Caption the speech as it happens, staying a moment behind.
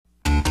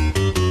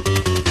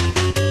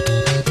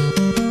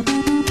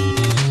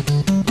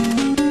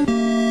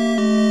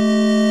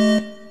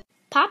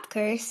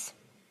Curse.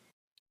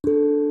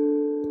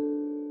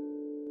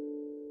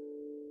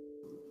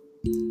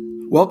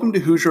 Welcome to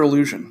Hoosier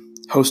Illusion,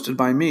 hosted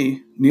by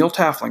me, Neil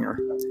Tafflinger,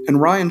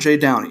 and Ryan J.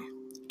 Downey,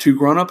 two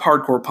grown-up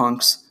hardcore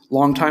punks,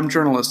 longtime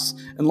journalists,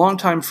 and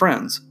longtime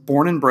friends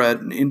born and bred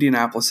in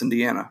Indianapolis,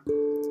 Indiana.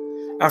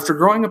 After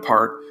growing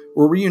apart,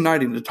 we're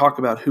reuniting to talk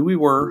about who we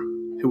were,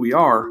 who we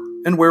are,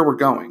 and where we're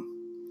going.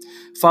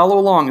 Follow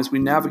along as we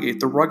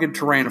navigate the rugged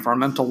terrain of our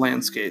mental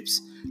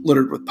landscapes,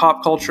 littered with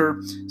pop culture,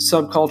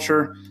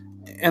 subculture,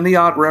 and the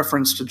odd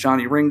reference to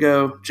Johnny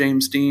Ringo,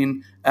 James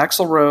Dean,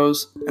 Axl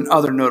Rose, and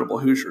other notable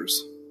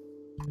Hoosiers.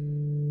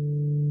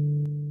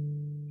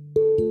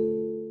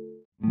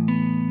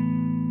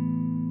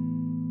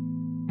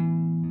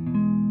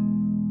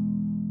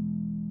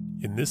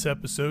 In this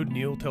episode,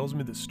 Neil tells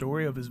me the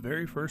story of his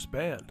very first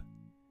band,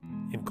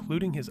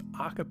 including his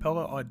a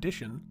cappella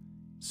audition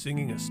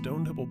singing a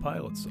Stone Temple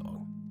Pilots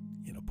song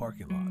in a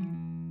parking lot.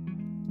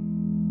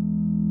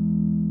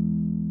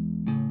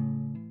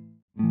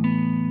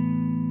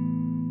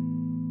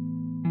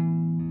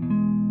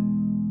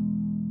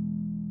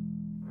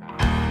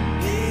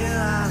 He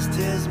lost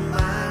his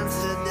mind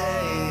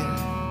today.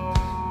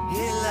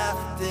 He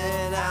left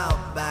it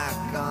out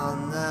back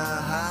on the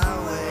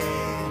highway.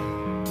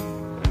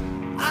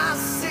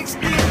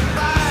 I-65.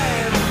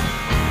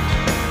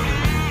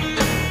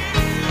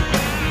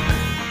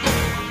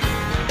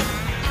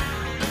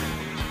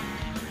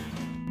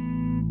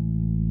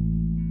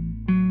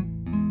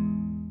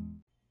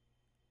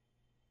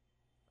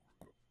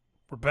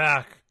 We're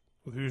back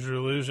with Hoosier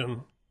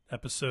Illusion,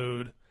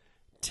 episode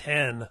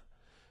 10.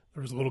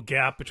 There was a little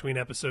gap between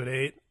episode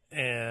 8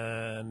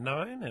 and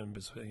 9, and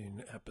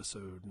between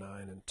episode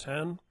 9 and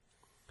 10.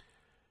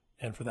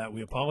 And for that,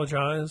 we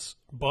apologize.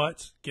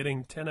 But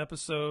getting 10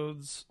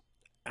 episodes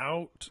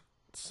out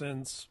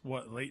since,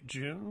 late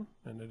June?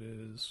 And it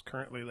is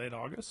currently late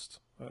August.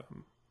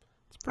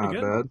 It's pretty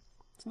good. Not bad.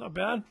 It's not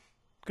bad.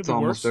 Could It's be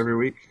almost worse. every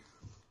week.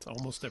 It's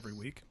almost every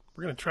week.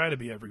 We're going to try to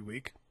be every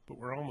week, but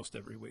we're almost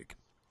every week.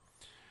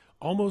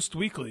 Almost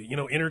weekly. You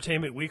know,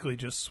 Entertainment Weekly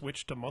just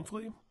switched to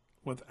monthly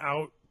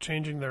without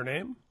changing their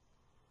name.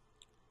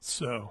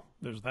 So,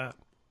 there's that.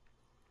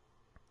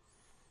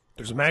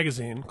 There's a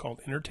magazine called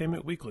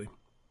Entertainment Weekly,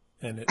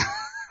 and it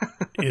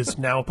is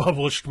now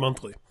published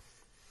monthly.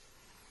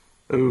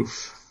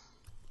 Oof.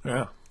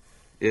 Yeah.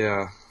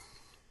 Yeah.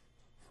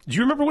 Do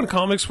you remember when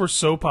comics were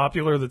so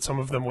popular that some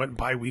of them went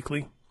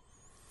bi-weekly?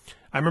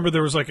 I remember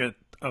there was like a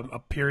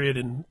period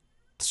in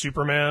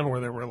Superman where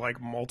there were like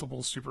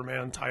multiple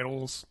Superman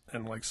titles,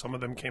 and like some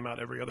of them came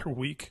out every other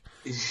week.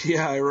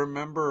 Yeah, I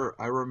remember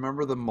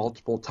the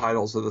multiple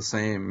titles of the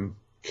same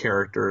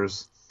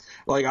characters.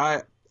 Like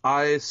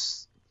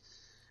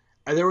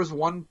there was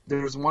one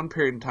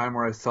period in time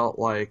where I felt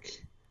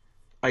like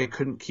I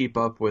couldn't keep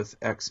up with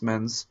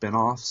X-Men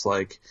spin-offs.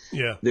 Like,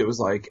 Yeah. it was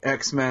like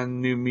X-Men,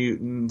 New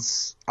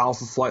Mutants,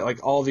 Alpha Flight,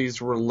 like all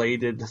these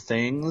related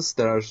things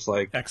that I was just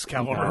like,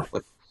 Excalibur.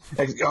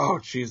 oh,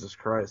 Jesus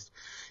Christ.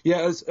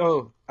 Yeah,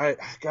 I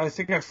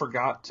think I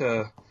forgot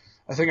to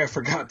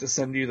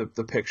send you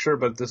the picture,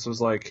 but this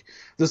was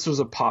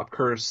a Pop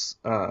Curse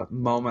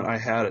moment I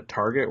had at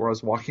Target where I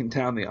was walking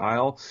down the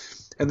aisle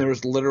and there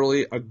was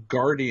literally a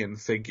Guardian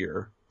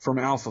figure from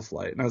Alpha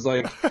Flight. And I was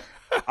like,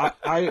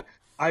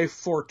 I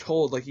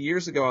foretold, like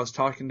years ago I was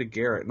talking to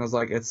Garrett and I was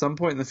like, at some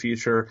point in the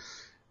future,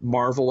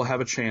 Marvel will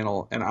have a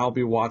channel and I'll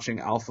be watching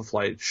Alpha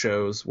Flight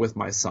shows with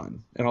my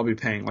son and I'll be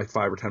paying like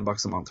 $5 or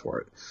 $10 a month for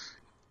it.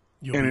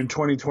 In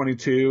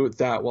 2022,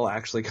 that will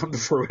actually come to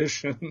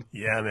fruition.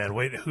 Yeah, man.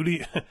 Wait, who do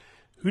you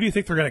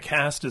think they're going to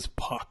cast as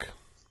Puck?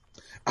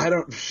 I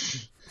don't.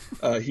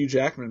 Hugh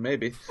Jackman,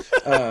 maybe.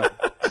 Man,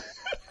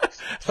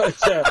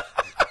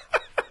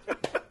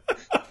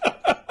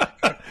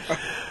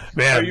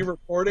 are you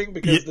recording?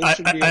 Because this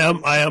should be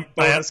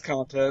bonus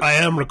content. I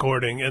am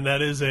recording, and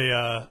that is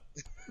a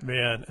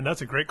man, and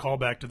that's a great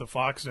callback to the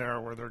Fox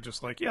era where they're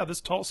just like, yeah,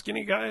 this tall,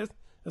 skinny guy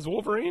is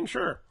Wolverine,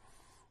 sure.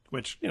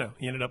 Which, you know,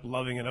 he ended up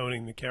loving and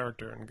owning the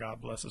character, and God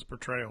bless his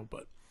portrayal,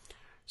 but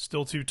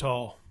still too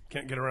tall.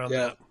 Can't get around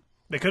that.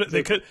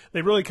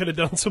 They really could have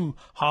done some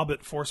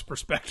Hobbit forced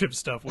perspective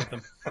stuff with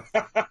him.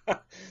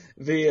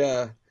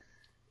 The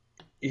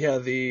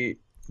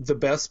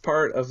best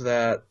part of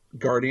that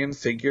Guardian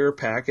figure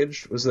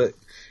package was that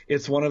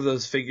it's one of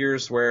those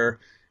figures where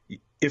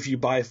if you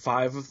buy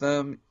 5 of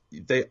them,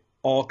 they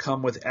all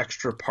come with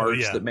extra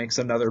parts that makes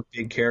another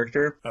big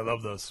character. I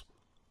love those.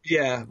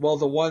 Yeah, well,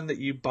 the one that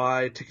you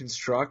buy to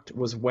construct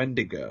was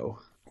Wendigo.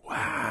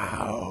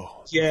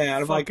 Wow. Yeah,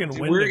 I'm like,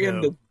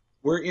 Wendigo.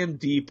 we're in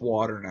deep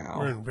water now.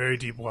 We're in very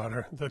deep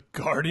water. The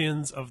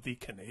Guardians of the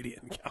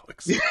Canadian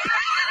Galaxy.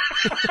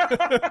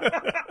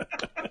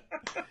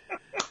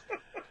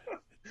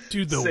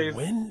 Dude, the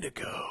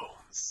Wendigo.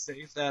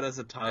 Save that as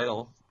a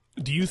title.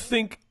 Do you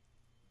think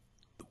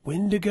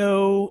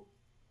Wendigo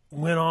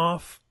went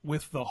off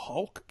with the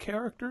Hulk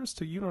characters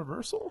to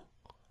Universal?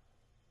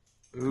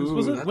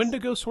 Wasn't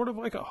Wendigo sort of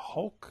like a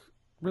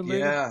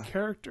Hulk-related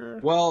character?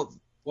 Well,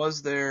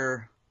 was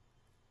there...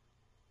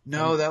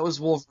 No, that was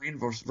Wolverine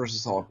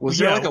versus Hulk. Was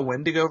Yeah. there like a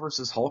Wendigo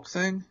versus Hulk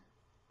thing?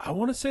 I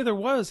want to say there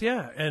was,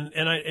 yeah.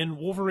 And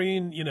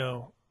Wolverine,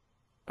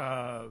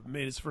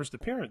 made his first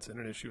appearance in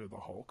an issue of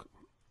the Hulk.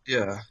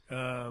 Yeah.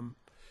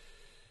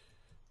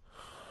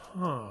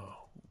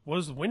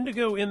 Was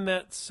Wendigo in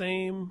that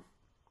same?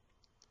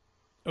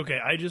 Okay,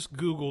 I just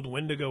Googled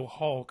Wendigo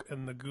Hulk,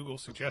 and the Google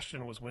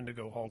suggestion was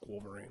Wendigo Hulk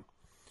Wolverine.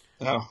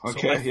 Oh, So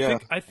okay,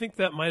 I think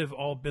that might have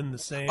all been the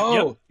same.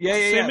 Oh, yep,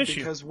 yeah. same issue.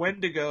 Because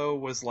Wendigo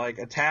was like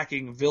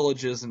attacking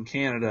villages in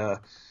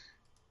Canada,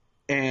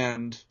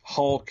 and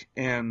Hulk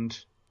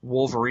and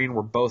Wolverine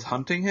were both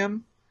hunting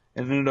him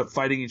and ended up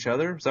fighting each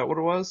other. Is that what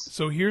it was?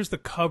 So here's the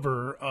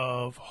cover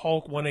of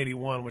Hulk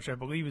 181, which I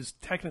believe is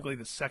technically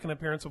the second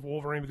appearance of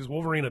Wolverine, because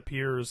Wolverine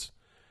appears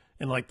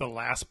in like the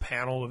last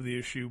panel of the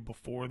issue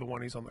before the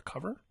one he's on the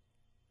cover.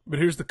 But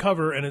here's the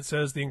cover, and it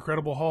says The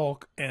Incredible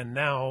Hulk, and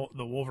now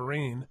the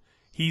Wolverine.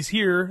 He's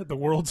here, the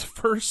world's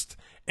first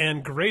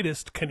and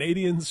greatest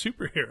Canadian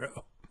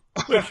superhero.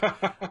 Which,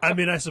 I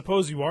mean, I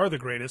suppose you are the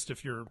greatest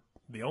if you're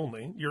the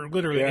only. You're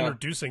literally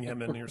introducing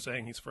him, and you're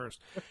saying he's first.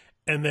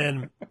 And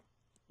then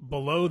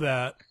below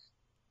that,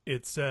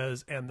 it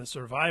says, and the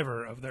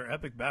survivor of their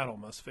epic battle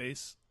must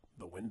face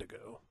the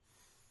Wendigo.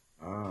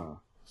 Ah.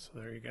 So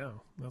there you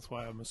go. That's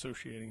why I'm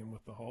associating him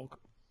with the Hulk.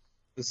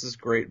 This is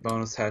great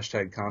bonus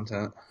hashtag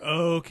content.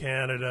 Oh,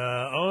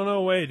 Canada. Oh,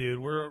 no way, dude.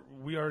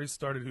 We already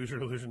started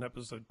Hoosier Illusion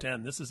episode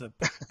 10. This is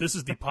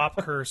the Pop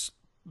Curse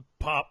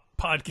Pop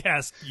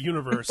Podcast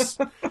Universe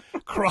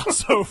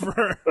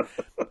crossover.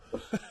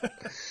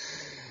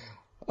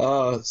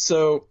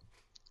 So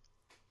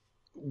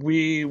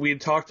we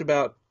talked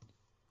about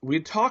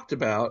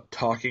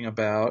talking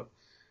about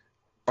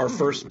our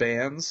first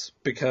bands,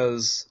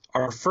 because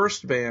our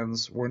first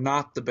bands were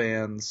not the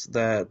bands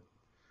that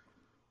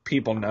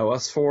people know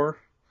us for.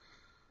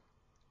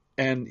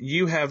 And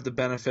you have the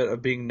benefit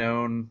of being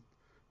known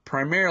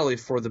primarily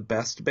for the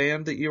best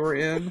band that you were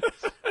in,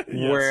 Yes.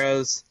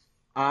 whereas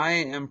I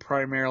am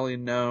primarily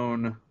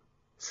known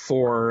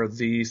for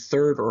the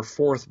third or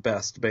fourth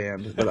best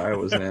band that I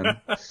was in.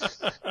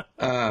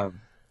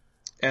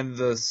 And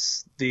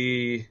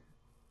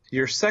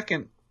your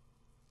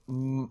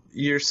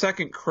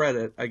second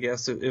credit, I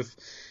guess, if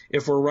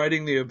we're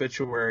writing the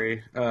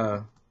obituary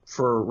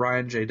for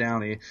Ryan J.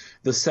 Downey,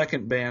 the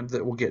second band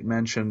that will get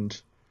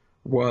mentioned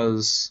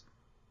was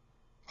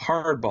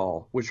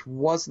Hardball, which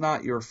was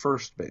not your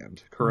first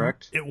band,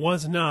 correct? It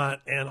was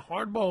not, and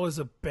Hardball is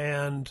a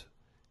band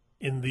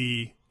in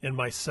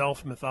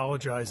myself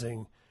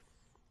mythologizing.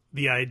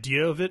 The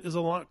idea of it is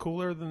a lot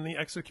cooler than the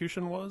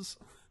execution was.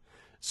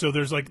 So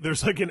there's like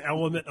an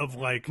element of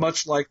like,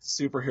 much like the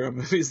superhero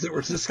movies that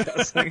we're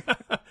discussing.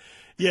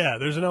 yeah,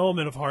 there's an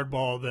element of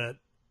Hardball that,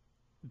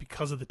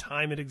 because of the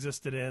time it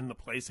existed in, the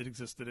place it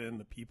existed in,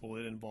 the people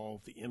it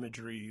involved, the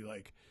imagery,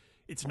 like,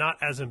 it's not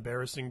as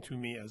embarrassing to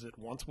me as it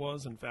once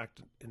was. In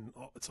fact, in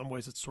some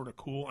ways, it's sort of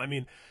cool. I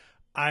mean,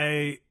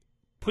 I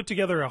put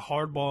together a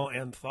Hardball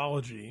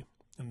anthology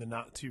in the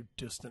not too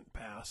distant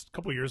past, a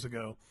couple years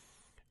ago,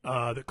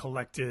 that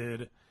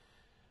collected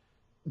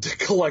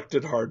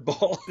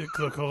Hardball. It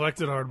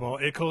collected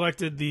Hardball. It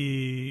collected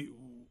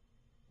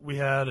we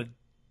had a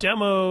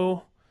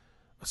demo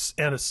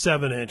and a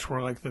 7-inch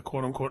were like the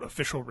quote-unquote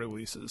official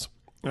releases.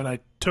 And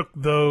I took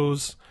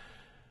those,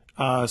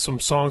 some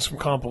songs from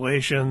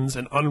compilations,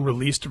 an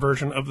unreleased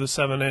version of the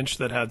 7-inch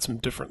that had some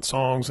different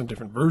songs and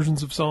different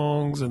versions of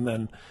songs, and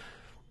then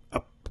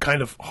a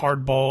kind of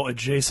Hardball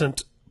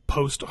adjacent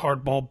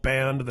post-Hardball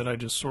band that I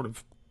just sort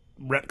of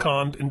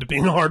retconned into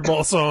being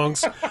Hardball songs.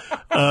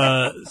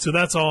 So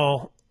that's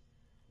all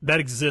that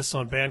exists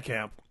on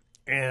Bandcamp.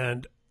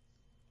 And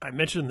I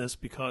mention this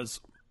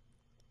because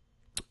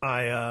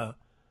I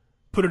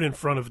put it in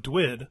front of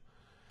Dwid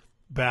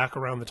back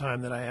around the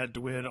time that I had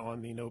Dwid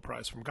on the No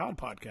Prize from God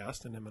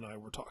podcast, and him and I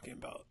were talking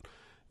about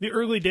the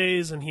early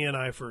days and he and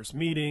I first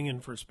meeting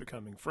and first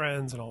becoming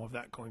friends and all of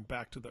that, going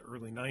back to the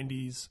early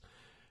 90s,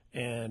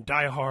 and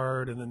Die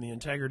Hard, and then the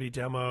Integrity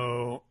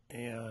demo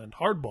and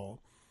Hardball.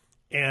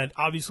 And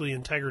obviously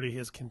Integrity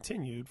has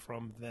continued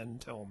from then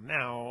till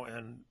now,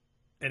 and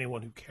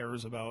anyone who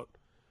cares about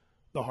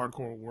the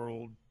hardcore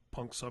world,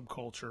 punk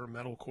subculture,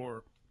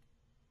 metalcore,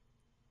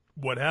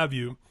 what have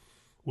you,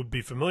 would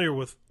be familiar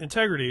with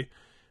Integrity,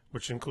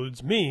 which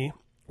includes me,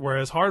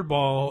 whereas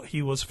Hardball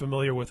he was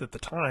familiar with at the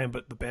time,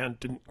 but the band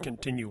didn't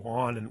continue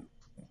on and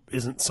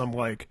isn't some,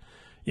 like,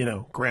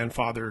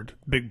 grandfathered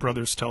big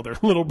brothers tell their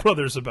little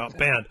brothers about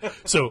band.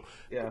 So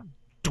Yeah.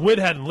 Dwid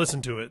hadn't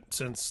listened to it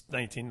since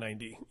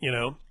 1990,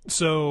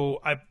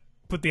 So I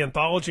put the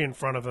anthology in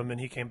front of him, and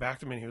he came back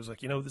to me and he was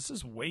like, this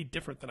is way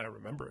different than I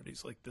remember it.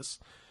 He's like, this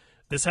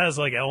has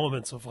like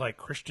elements of like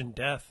Christian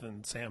Death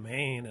and Sam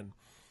Hain and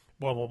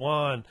blah, blah,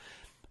 blah. And,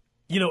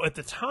 at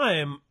the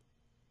time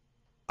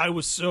I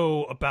was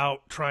so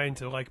about trying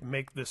to like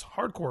make this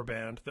hardcore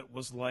band that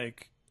was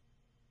like,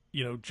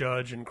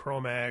 Judge and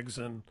Cro-Mags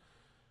and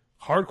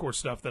hardcore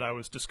stuff that I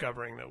was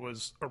discovering that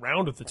was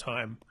around at the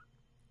time,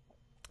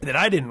 that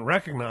I didn't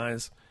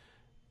recognize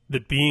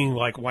that being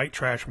like white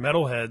trash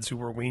metalheads who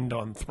were weaned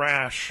on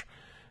thrash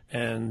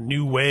and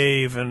new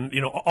wave and,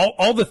 you know,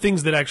 all the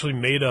things that actually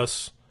made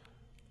us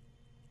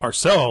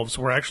ourselves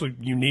were actually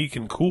unique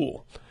and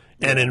cool.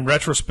 And in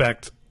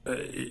retrospect,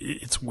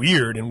 it's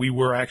weird, and we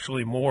were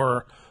actually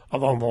more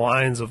along the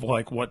lines of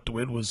like what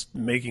DeWitt was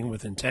making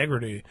with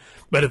Integrity.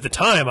 But at the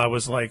time, I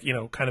was like, you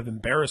know, kind of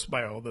embarrassed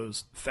by all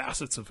those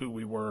facets of who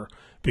we were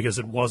because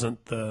it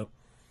wasn't the,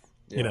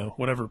 you know,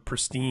 whatever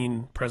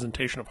pristine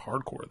presentation of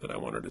hardcore that I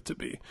wanted it to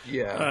be.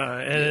 Yeah.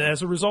 And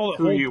as a result,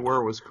 who you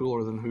were was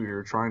cooler than who you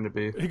were trying to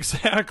be.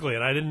 Exactly,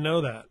 and I didn't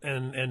know that.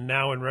 And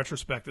now in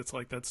retrospect, it's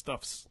like that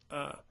stuff's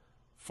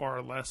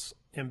far less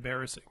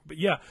embarrassing. But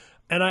yeah,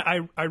 and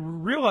I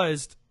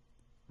realized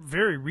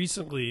very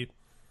recently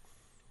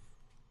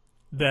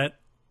that,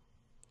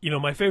 you know,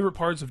 my favorite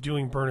parts of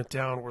doing Burn It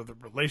Down were the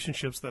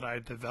relationships that I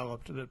had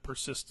developed that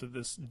persist to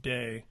this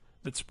day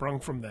that sprung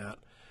from that.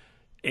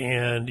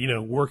 And, you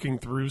know, working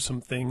through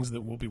some things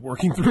that we'll be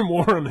working through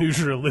more on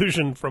Hoosier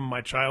Illusion from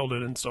my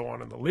childhood and so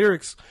on, in the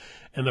lyrics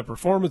and the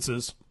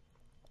performances.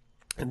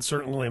 And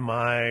certainly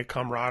my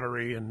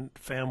camaraderie and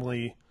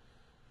family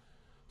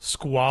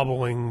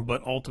squabbling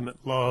but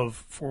ultimate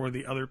love for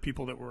the other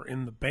people that were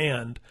in the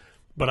band.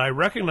 But I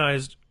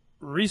recognized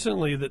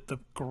recently that the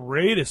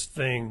greatest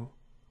thing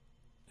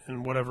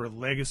and whatever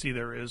legacy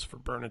there is for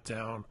Burn It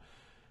Down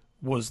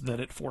was that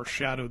it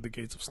foreshadowed the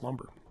Gates of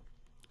Slumber.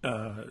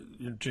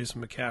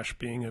 Jason McCash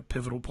being a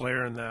pivotal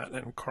player in that,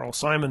 and Carl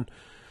Simon,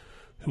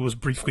 who was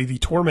briefly the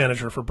tour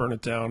manager for Burn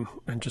It Down,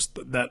 and just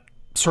that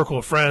circle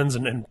of friends,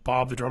 and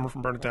Bob, the drummer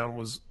from Burn It Down,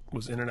 was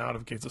in and out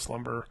of Gates of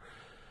Slumber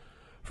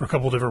for a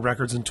couple of different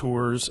records and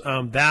tours.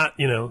 That,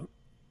 you know,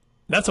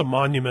 that's a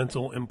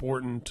monumental,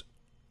 important,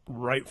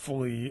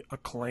 rightfully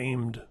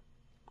acclaimed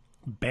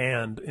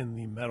band in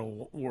the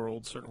metal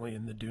world, certainly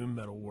in the doom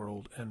metal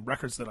world, and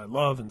records that I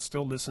love and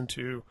still listen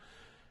to.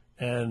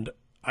 And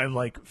I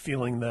like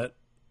feeling that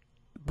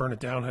Burn It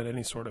Down had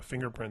any sort of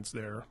fingerprints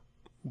there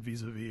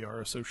vis-a-vis our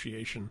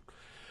association.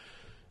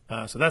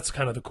 So that's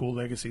kind of the cool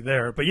legacy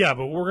there. But yeah,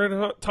 but what we're going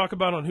to talk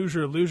about on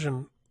Hoosier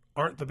Illusion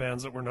aren't the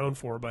bands that we're known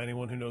for by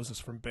anyone who knows us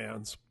from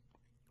bands.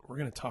 We're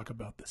going to talk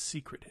about the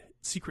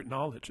secret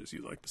knowledge, as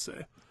you like to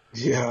say.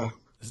 Yeah.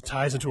 This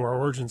ties into our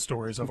origin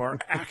stories of our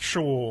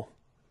actual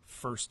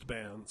first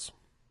bands.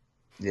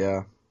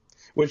 Yeah.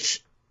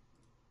 Which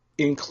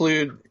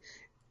include,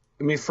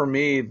 I mean, for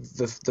me,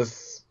 the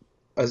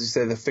as you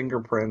say, the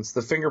fingerprints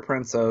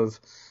of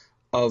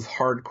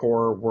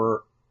hardcore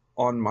were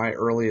on my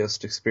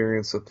earliest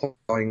experience of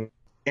playing,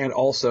 and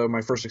also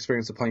my first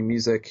experience of playing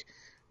music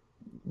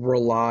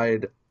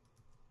relied,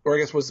 or I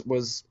guess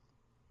was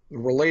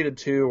related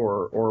to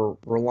or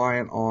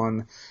reliant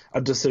on a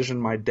decision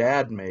my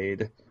dad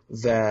made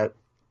that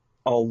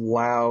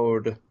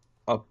allowed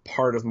a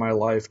part of my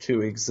life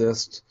to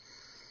exist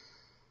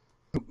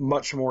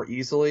much more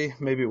easily.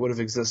 Maybe it would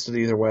have existed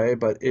either way,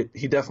 but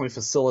he definitely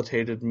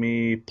facilitated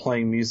me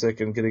playing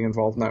music and getting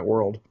involved in that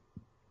world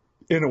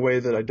in a way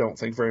that I don't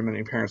think very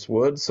many parents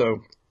would.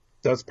 So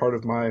that's part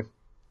of my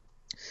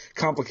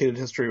complicated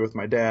history with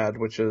my dad,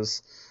 which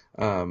is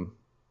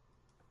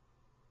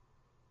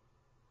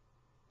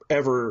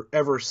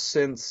ever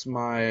since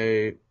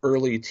my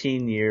early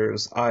teen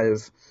years,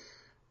 I've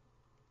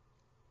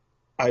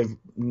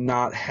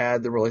not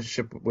had the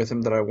relationship with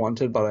him that I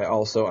wanted, but I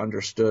also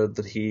understood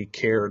that he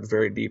cared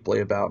very deeply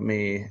about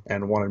me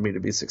and wanted me to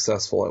be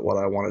successful at what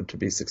I wanted to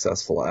be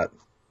successful at.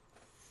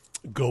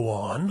 Go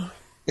on.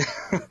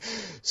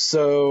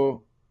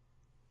 So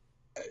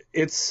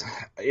it's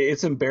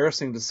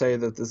embarrassing to say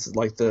that this is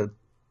like the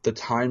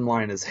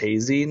timeline is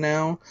hazy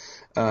now,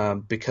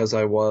 because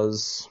I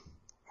was,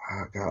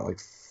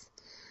 like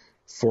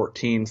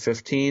 14,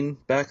 15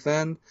 back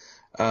then.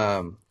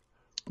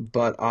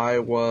 But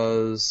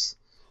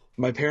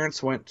my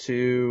parents went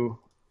to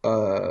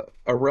a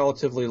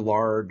relatively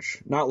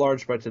large, not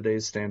large by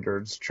today's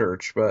standards,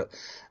 church, but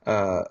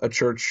a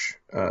church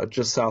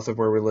just south of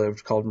where we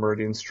lived called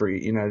Meridian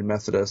Street United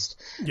Methodist.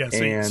 Yeah,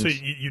 so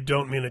you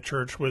don't mean a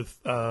church with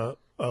a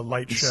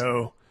light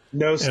show.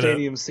 No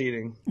stadium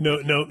seating.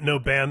 No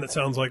band that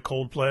sounds like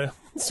Coldplay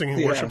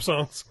singing worship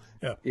songs.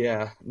 Yeah.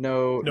 Yeah.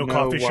 No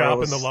coffee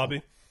shop in the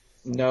lobby.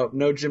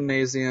 No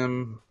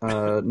gymnasium,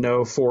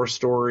 no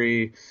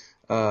 4-story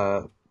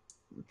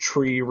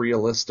tree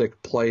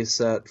realistic play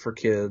set for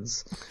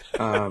kids.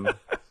 It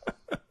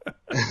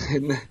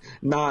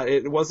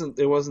wasn't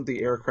the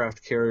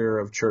aircraft carrier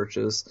of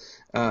churches.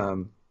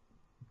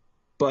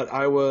 But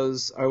I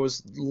was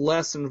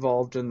less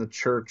involved in the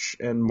church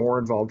and more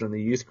involved in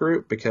the youth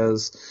group,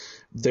 because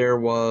there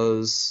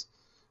was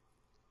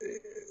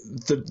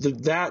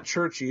that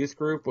church youth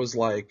group was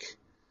like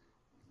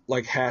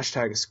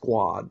hashtag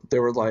squad.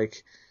 There were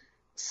like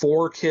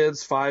 5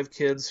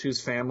 kids whose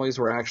families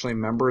were actually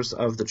members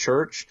of the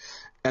church.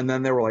 And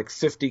then there were like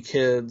 50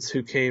 kids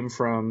who came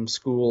from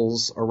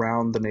schools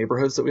around the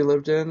neighborhoods that we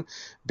lived in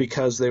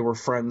because they were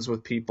friends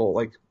with people.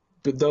 Like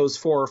those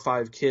 4 or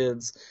 5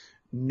 kids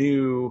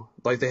knew,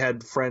 like they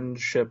had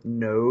friendship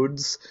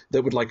nodes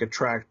that would like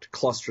attract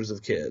clusters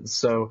of kids.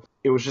 So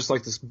it was just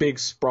like this big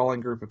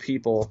sprawling group of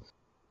people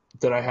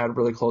that I had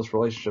really close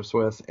relationships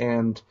with.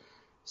 And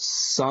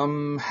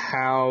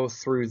somehow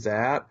through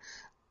that,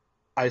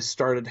 I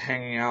started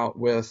hanging out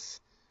with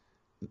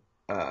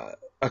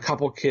a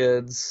couple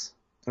kids,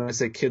 and I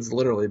say kids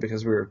literally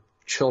because we were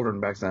children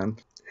back then,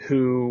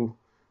 who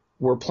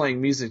were playing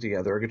music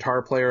together, a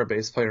guitar player, a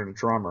bass player, and a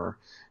drummer.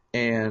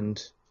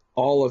 And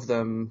all of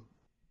them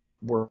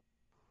were,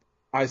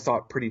 I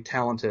thought, pretty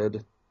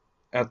talented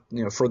at,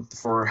 you know,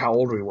 for how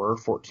old we were,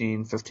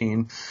 14,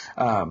 15.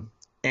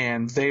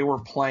 And they were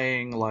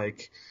playing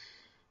like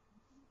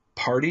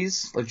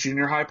parties, like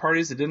junior high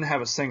parties. They didn't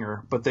have a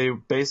singer, but they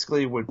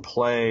basically would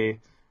play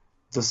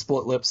the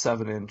Split Lip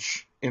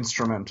 7-inch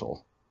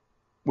instrumental,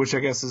 which I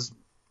guess is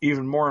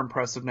even more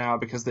impressive now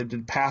because they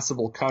did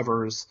passable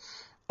covers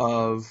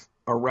of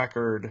a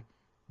record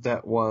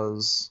that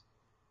was,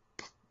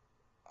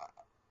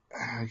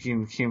 I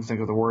can't even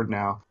think of the word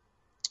now.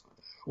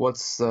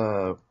 What's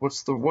the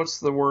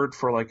word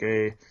for like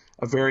a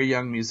very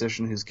young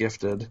musician who's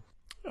gifted?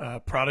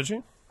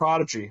 Prodigy?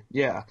 Prodigy,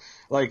 yeah.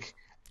 Like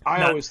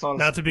I always thought,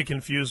 not to be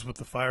confused with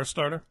the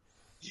Firestarter.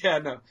 Yeah,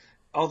 no.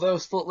 Although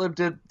Split Lip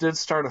did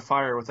start a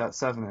fire with that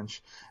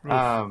 7-inch.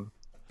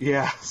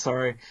 Yeah,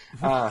 sorry.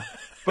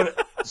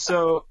 But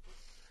so,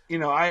 you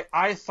know,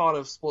 I thought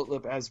of Split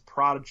Lip as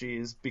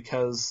prodigies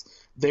because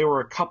they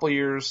were a couple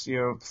years, you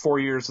know, 4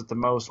 years at the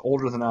most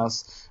older than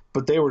us,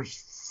 but they were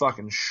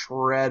fucking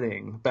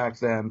shredding back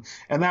then.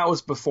 And that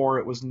was before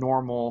it was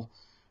normal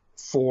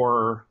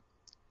for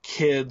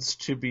kids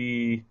to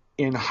be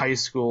in high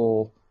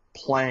school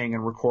playing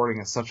and recording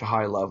at such a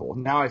high level.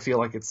 Now I feel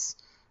like it's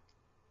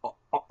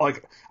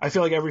like, I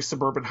feel like every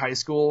suburban high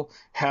school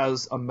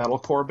has a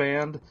metalcore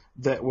band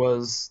that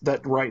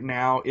right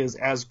now is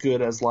as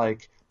good as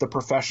like the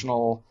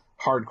professional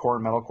hardcore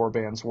and metalcore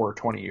bands were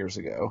 20 years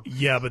ago.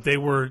 Yeah, but they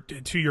were,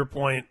 to your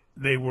point,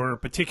 they were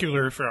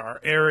particular for our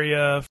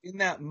area. In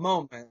that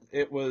moment,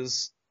 it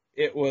was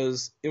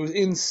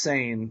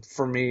insane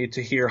for me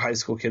to hear high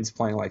school kids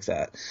playing like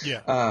that.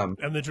 Yeah,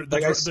 and the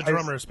like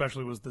drummer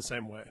especially was the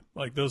same way.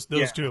 Like those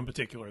two in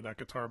particular, that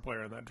guitar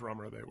player and that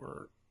drummer, they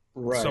were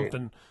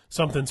right.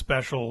 something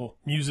special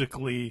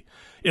musically.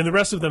 And the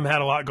rest of them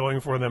had a lot going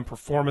for them,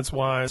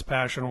 performance-wise,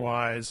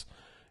 passion-wise,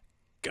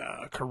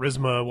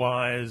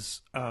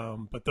 charisma-wise.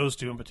 But those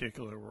two in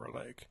particular were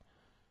like,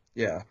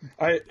 yeah,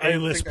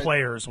 A-list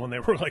players when they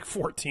were like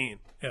 14.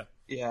 Yeah.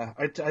 Yeah,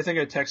 I think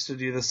I texted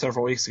you this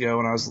several weeks ago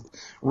when I was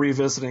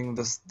revisiting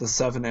the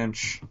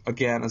 7-inch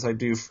again, as I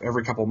do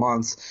every couple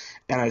months,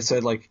 and I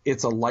said, like,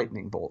 it's a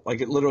lightning bolt.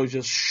 Like, it literally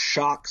just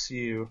shocks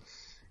you,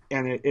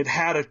 and it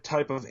had a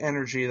type of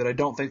energy that I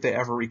don't think they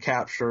ever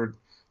recaptured,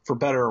 for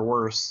better or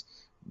worse,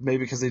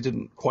 maybe because they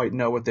didn't quite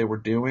know what they were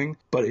doing,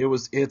 but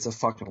it's a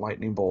fucking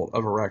lightning bolt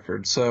of a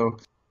record. So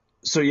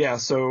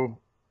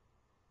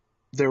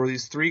there were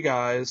these three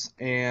guys,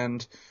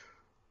 and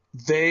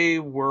they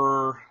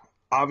were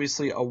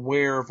obviously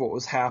aware of what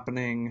was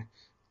happening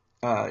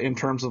in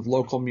terms of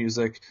local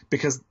music,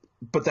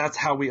 but that's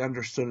how we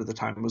understood at the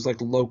time. It was like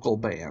local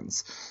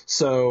bands.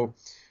 So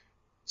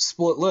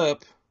Split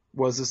Lip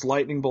was this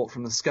lightning bolt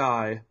from the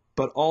sky,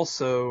 but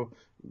also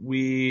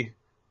we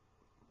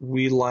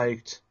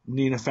liked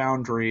Nina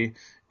Foundry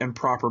and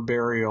Proper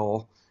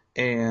Burial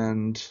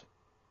and,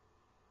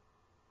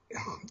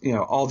 you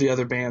know, all the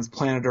other bands,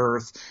 Planet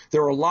Earth.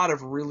 There were a lot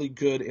of really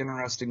good,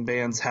 interesting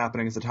bands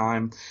happening at the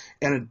time,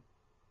 and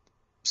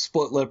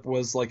Split Lip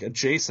was like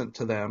adjacent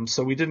to them,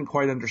 so we didn't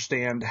quite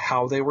understand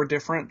how they were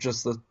different,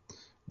 just that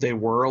they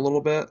were a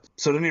little bit.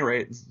 So at any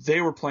rate,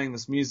 they were playing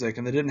this music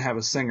and they didn't have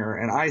a singer,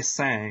 and I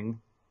sang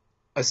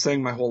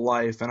my whole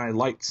life, and I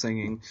liked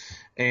singing,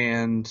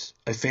 and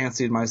I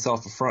fancied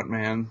myself a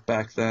frontman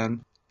back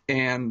then.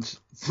 And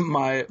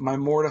my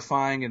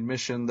mortifying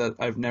admission that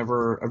I've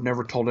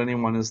never told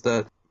anyone is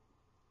that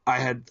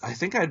I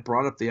think I had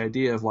brought up the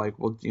idea of like,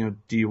 well, you know,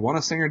 do you want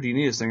a singer? Do you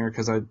need a singer?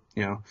 Because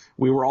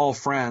we were all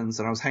friends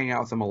and I was hanging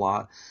out with them a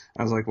lot.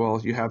 I was like, well,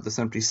 you have this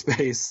empty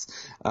space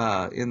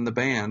in the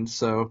band.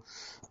 So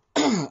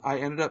I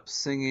ended up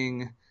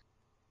singing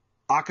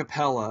a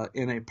cappella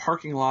in a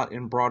parking lot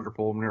in Broad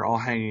Ripple when we were all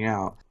hanging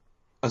out,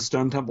 a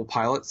Stone Temple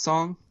Pilots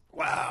song.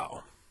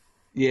 Wow.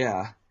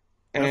 Yeah.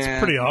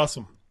 That's pretty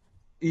awesome.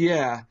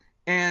 Yeah.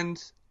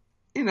 And,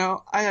 you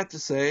know, I have to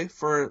say,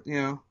 for, you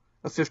know,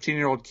 a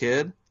 15-year-old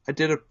kid, I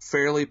did a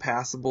fairly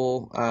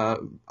passable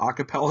a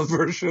cappella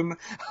version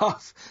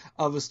of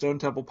a Stone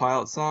Temple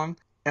Pilots song,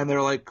 and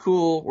they're like,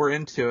 cool, we're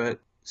into it.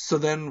 So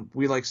then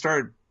we like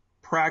started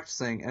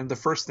practicing, and the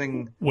first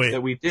thing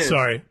that we did...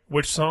 Sorry,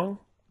 which song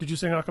did you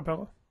sing a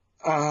cappella?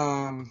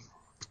 Oh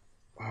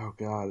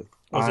God.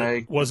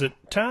 Was it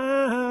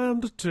Time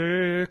to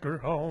Take Her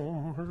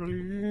Home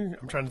Early?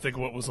 I'm trying to think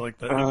of what was like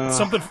that.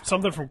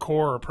 Something from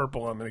Core or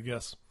Purple, I'm going to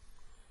guess.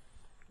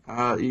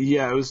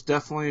 Yeah, it was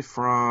definitely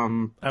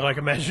from... I like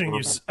imagining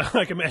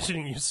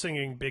you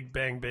singing Big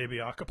Bang Baby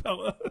a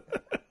cappella.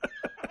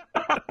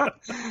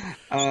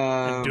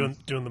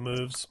 And doing the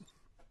moves.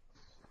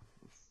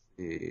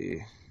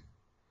 see.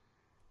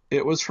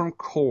 It was from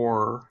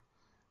Core,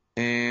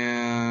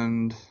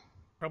 and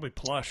Probably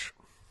Plush.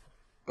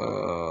 that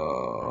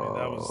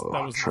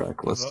was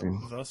track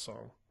listing. the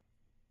song.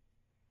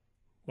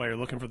 While you're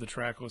looking for the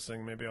track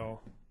listing, maybe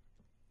I'll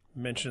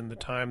mention the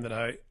time that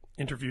I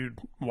interviewed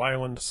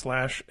Weiland,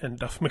 Slash, and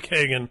Duff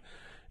McKagan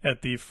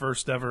at the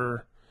first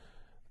ever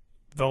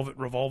Velvet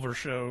Revolver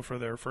show for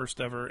their first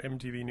ever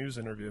MTV News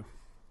interview.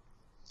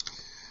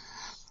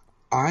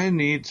 I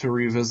need to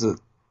revisit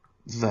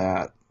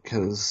that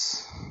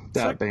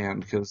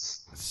band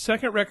because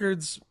second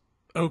record's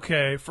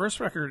okay. First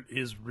record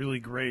is really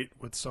great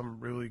with some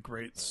really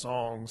great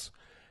songs,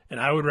 and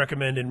I would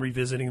recommend in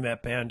revisiting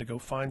that band to go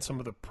find some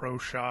of the Pro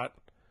Shot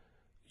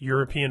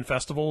European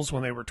festivals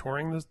when they were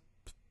touring the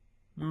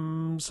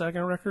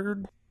second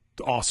record.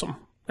 Awesome.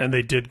 And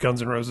they did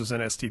Guns N' Roses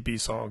and STP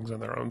songs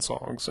and their own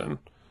songs, and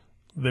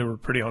they were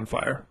pretty on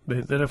fire. They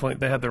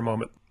had their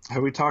moment.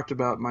 Have we talked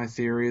about my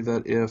theory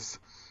that if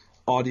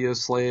Audio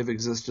Slave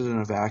existed in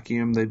a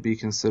vacuum, they'd be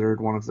considered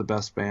one of the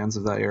best bands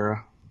of that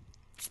era?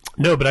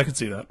 No, but I could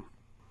see that.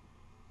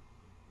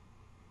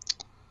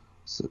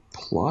 Is it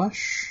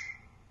Plush?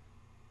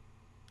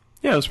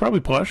 Yeah, it was probably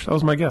Plush. That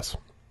was my guess.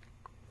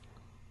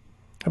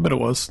 I bet it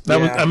was.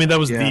 That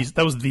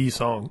was the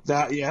song.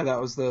 That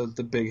was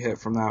the big hit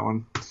from that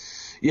one.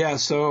 Yeah,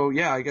 so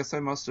yeah, I guess I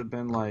must have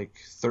been like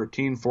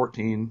 13,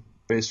 14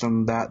 based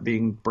on that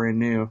being brand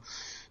new.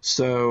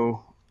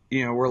 So,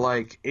 we're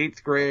like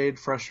 8th grade,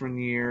 freshman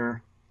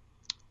year,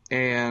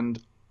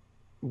 and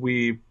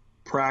we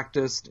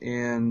practiced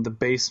in the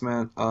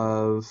basement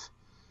of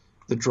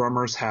the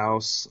drummer's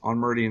house on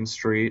Meridian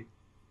Street.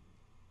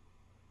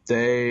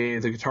 The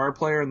guitar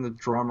player and the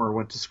drummer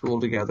went to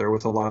school together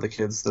with a lot of the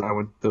kids that I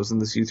was in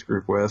this youth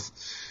group with.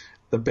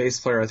 The bass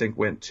player, I think,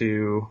 went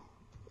to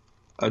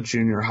a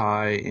junior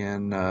high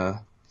in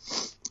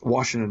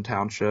Washington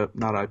Township,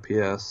 not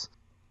IPS.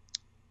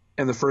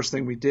 And the first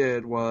thing we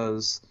did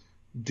was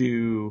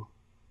do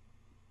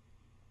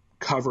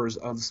covers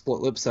of the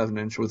Split Lip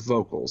 7-inch with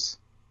vocals.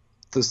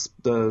 The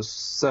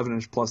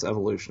 7-inch plus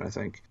Evolution, I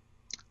think.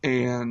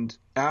 And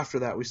after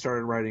that, we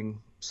started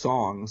writing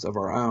songs of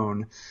our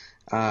own.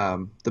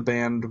 The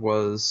band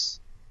was,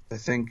 I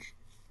think,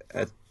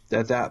 at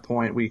that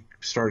point, we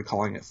started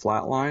calling it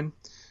Flatline,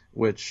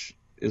 which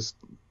is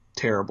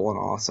terrible and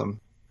awesome.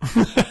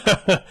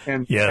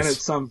 And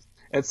yes. And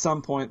at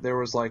some point, there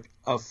was like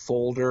a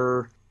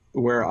folder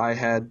where I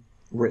had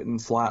written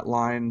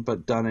Flatline,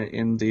 but done it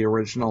in the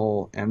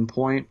original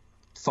Endpoint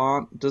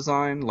font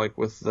design, like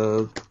with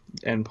the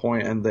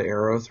Endpoint and the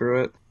arrow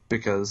through it,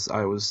 because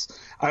I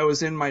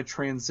was in my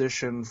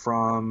transition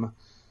from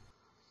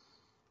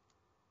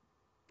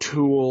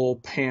Tool,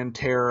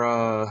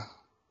 Pantera,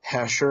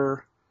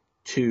 Hesher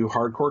to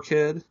Hardcore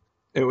Kid.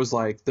 It was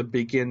like the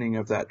beginning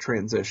of that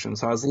transition.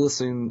 So I was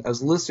listening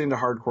to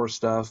hardcore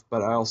stuff,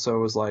 but I also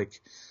was like,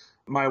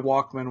 my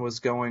Walkman was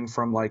going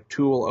from like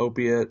Tool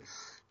Opiate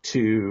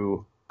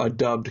to a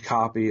dubbed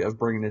copy of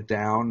Bringing It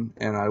Down,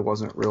 and I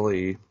wasn't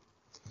really,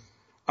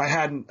 I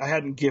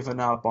hadn't given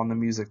up on the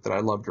music that I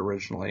loved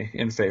originally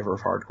in favor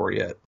of hardcore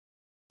yet.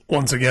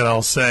 Once again,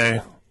 I'll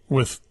say,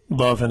 with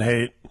love and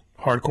hate,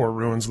 hardcore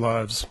ruins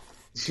lives.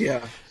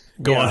 Yeah.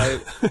 Go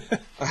on.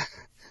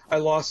 I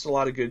lost a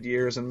lot of good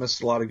years and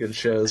missed a lot of good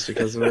shows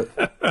because of it.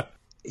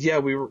 Yeah,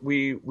 we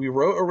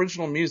wrote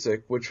original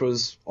music, which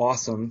was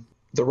awesome.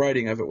 The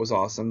writing of it was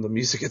awesome. The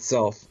music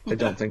itself, I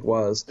don't think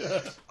was.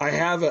 I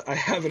have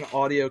an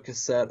audio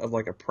cassette of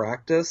like a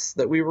practice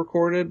that we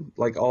recorded,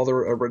 like all the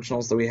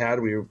originals that we had,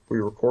 we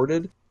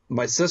recorded.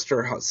 My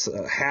sister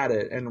had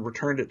it and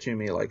returned it to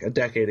me like a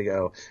decade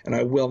ago, and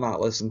I will not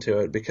listen to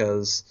it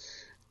because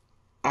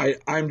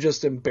I'm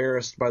just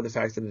embarrassed by the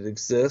fact that it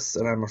exists,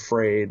 and I'm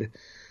afraid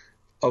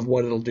of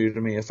what it'll do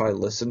to me if I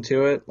listen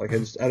to it. Like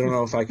I don't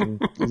know if I can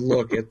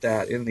look at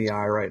that in the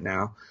eye right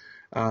now,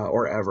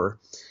 or ever.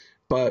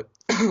 But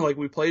like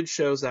we played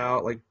shows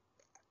out, like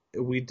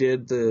we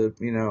did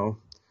the,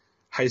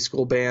 high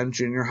school band,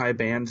 junior high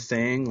band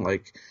thing,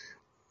 like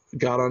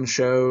got on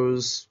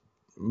shows,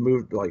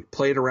 moved, like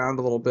played around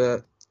a little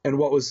bit. And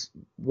what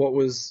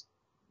was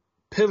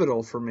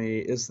pivotal for me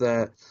is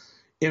that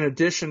in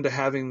addition to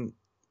having,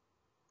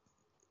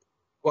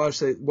 well, I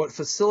should say what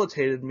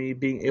facilitated me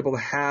being able to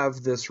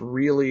have this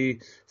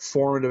really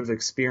formative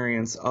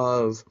experience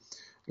of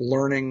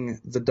learning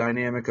the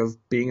dynamic of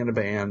being in a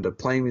band, of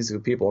playing music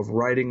with people, of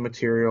writing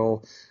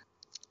material.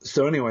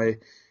 So anyway,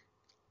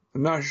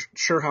 I'm not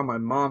sure how my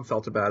mom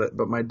felt about it,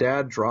 but my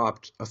dad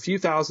dropped a few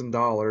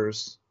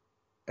 $1,000s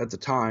at the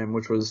time,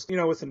 which was,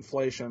 with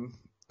inflation,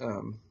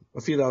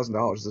 a few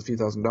 $1,000s is a few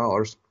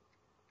 $1,000s.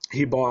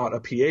 He bought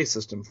a PA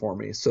system for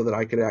me so that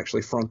I could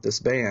actually front this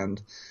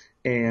band.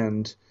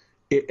 And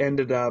it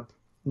ended up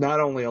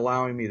not only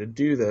allowing me to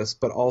do this,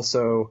 but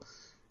also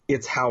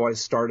it's how I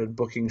started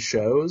booking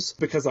shows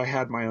because I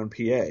had my own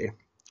PA.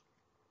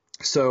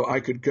 So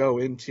I could go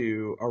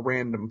into a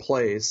random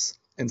place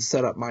and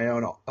set up my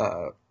own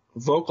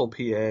vocal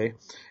PA.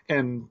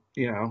 And,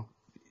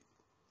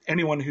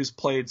 anyone who's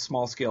played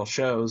small scale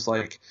shows,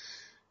 like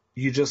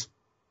you just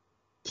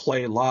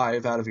play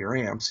live out of your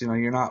amps. You know,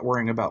 you're not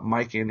worrying about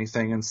miking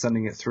anything and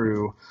sending it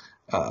through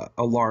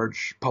a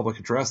large public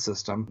address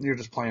system. You're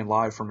just playing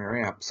live from your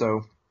amp.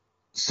 So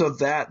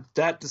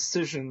that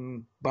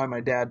decision by my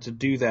dad to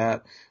do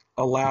that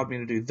allowed me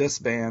to do this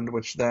band,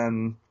 which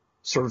then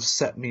sort of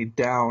set me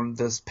down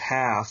this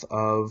path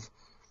of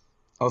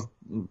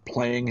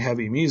playing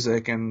heavy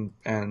music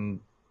and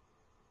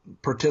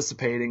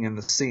participating in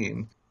the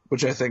scene,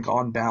 which I think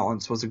on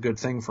balance was a good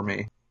thing for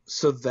me.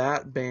 So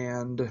that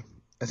band,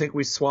 I think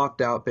we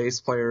swapped out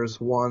bass players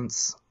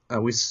once.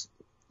 We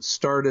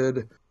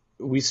started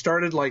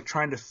like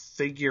trying to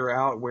figure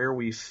out where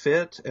we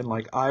fit, and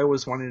like I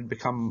was wanting to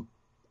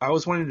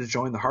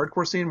join the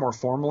hardcore scene more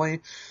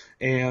formally,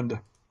 and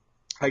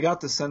I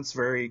got the sense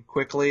very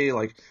quickly,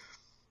 like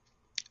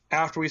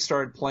after we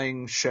started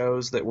playing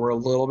shows that were a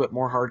little bit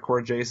more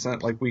hardcore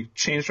adjacent, like we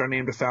changed our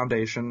name to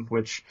Foundation,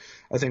 which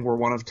I think we're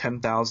one of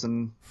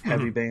 10,000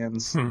 heavy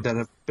bands that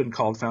have been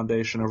called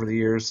Foundation over the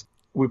years.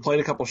 We played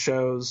a couple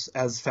shows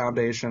as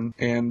Foundation,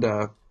 and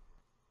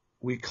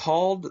we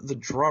called the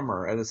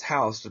drummer at his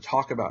house to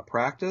talk about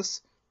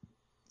practice,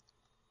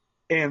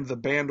 and the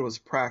band was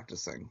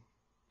practicing.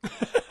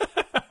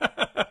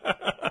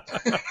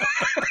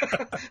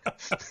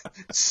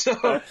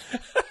 So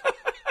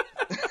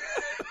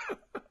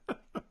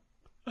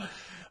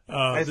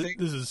I think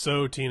this is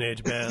so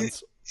teenage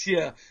bands.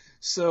 Yeah.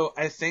 So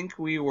I think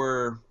we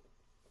were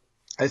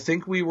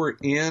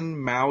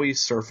in Maui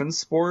Surf and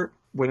Sport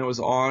when it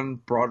was on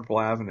Broadwell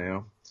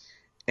Avenue,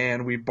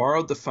 and we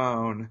borrowed the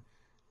phone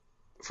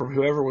from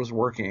whoever was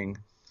working,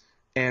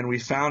 and we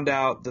found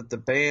out that the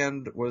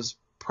band was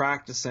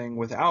practicing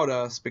without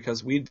us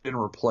because we'd been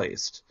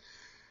replaced.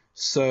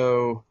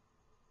 So,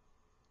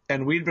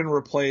 and we'd been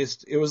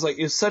replaced. It was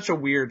such a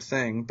weird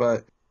thing,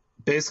 but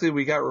basically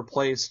we got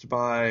replaced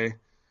by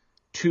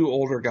two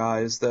older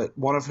guys, that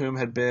one of whom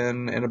had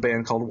been in a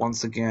band called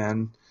Once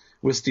Again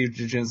with Steve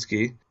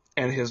Jaginski,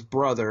 and his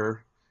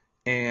brother,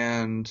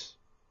 and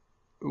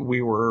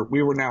we were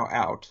now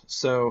out.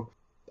 So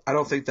I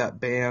don't think that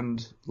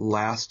band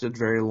lasted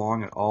very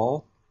long at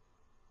all.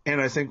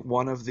 And I think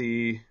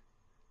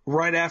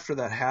right after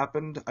that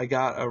happened, I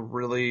got a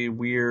really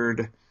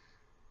weird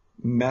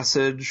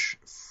message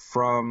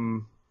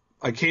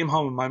I came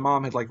home and my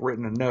mom had like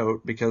written a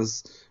note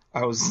because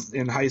I was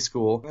in high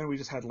school and we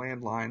just had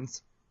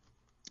landlines,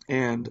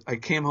 and I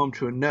came home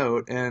to a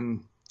note,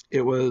 and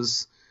it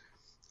was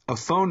a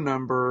phone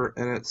number,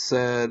 and it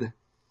said,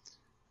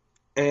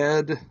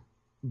 Ed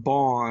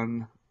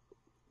Bond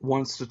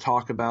wants to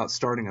talk about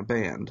starting a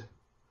band.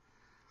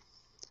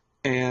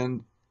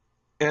 And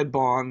Ed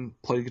Bond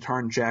played guitar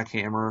in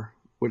Jackhammer,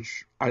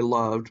 which I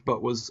loved,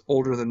 but was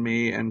older than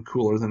me and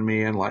cooler than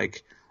me, and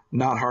like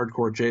not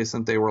hardcore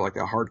adjacent. They were like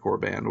a hardcore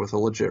band with a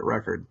legit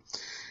record.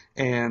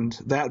 And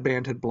that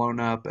band had blown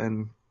up,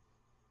 and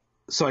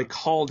so I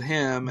called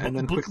him, and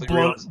then quickly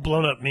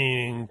blown up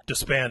meaning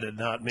disbanded,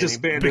 not meaning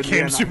disbanded,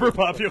 became super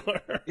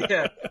popular.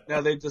 Yeah,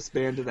 no, they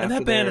disbanded and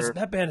after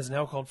that band is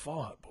now called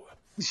Fall Out Boy.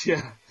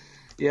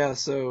 Yeah.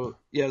 So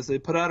they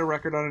put out a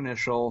record on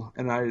Initial,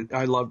 and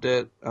I loved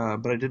it,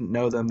 but I didn't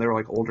know them. They were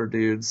like older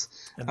dudes,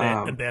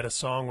 and they had a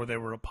song where they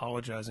were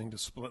apologizing to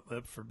Split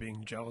Lip for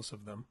being jealous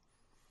of them.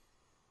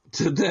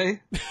 Did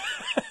they?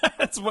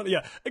 That's what.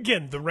 Yeah.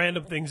 Again, the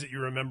random things that you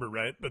remember,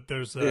 right? But there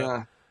was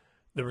a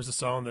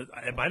song that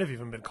it might have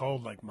even been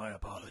called like My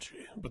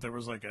Apology, but there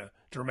was like a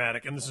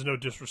dramatic. And this is no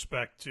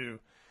disrespect to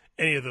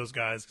any of those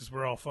guys because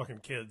we're all fucking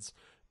kids.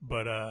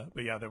 But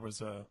yeah, there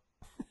was a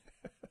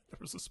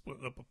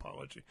Split Lip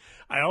apology.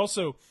 I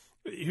also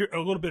hear a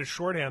little bit of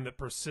shorthand that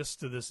persists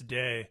to this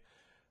day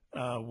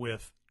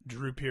with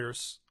Drew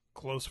Pierce,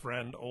 close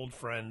friend, old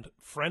friend,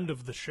 friend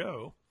of the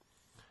show,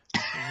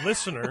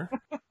 listener.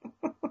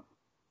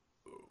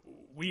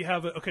 We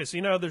have so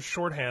you know there's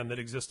shorthand that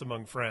exists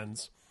among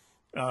friends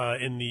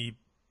in the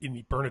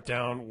Burn It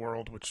Down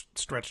world, which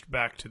stretched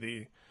back to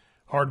the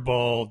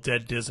Hardball,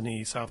 Dead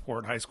Disney,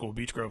 Southport High School,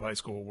 Beech Grove High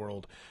School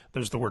world.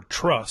 There's the word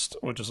trust,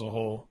 which is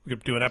we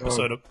could do an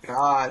episode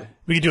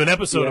we could do an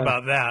episode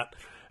about that.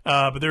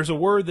 But there's a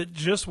word that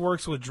just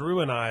works with Drew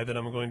and I that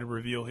I'm going to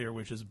reveal here,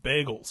 which is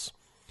bagels.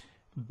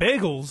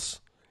 Bagels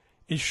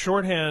is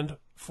shorthand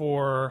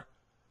for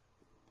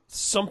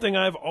something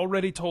I've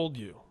already told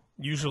you.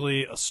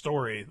 Usually a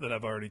story that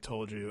I've already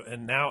told you.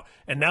 And now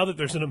that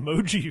there's an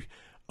emoji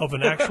of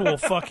an actual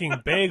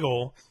fucking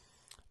bagel,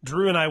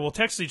 Drew and I will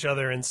text each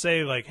other and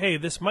say, like, hey,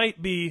 this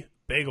might be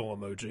bagel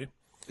emoji.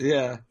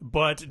 Yeah.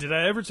 But did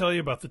I ever tell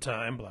you about the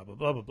time, blah, blah,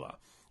 blah, blah, blah.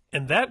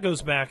 And that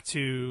goes back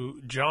to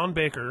John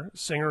Baker,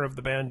 singer of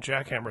the band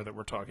Jackhammer that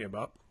we're talking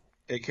about.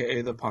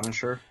 A.K.A. The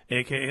Punisher.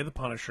 A.K.A. The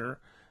Punisher.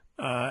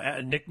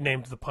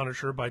 Nicknamed The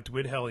Punisher by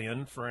Dwid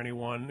Hellion for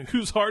anyone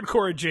who's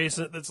hardcore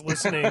adjacent that's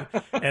listening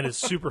and is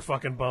super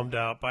fucking bummed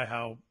out by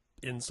how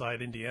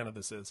inside Indiana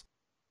this is.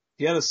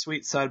 He had a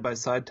sweet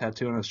side-by-side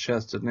tattoo on his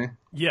chest, didn't he?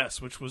 Yes,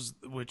 which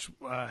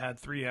had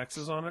 3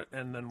 X's on it,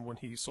 and then when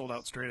he sold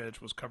out straight edge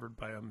was covered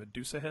by a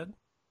Medusa head.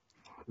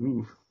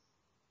 Ooh.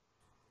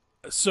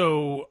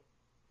 So,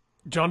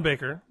 John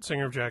Baker,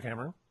 singer of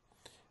Jackhammer,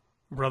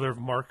 brother of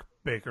Mark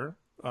Baker,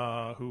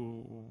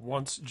 who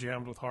once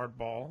jammed with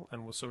Hardball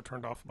and was so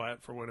turned off by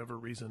it for whatever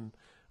reason,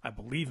 I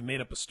believe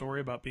made up a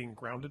story about being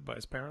grounded by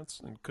his parents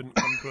and couldn't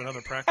come to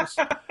another practice.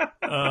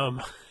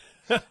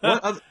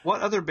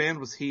 What other band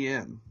was he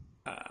in?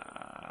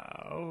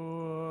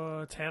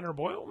 Tanner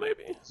Boyle,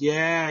 maybe?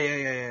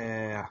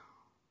 Yeah.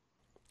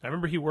 I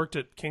remember he worked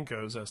at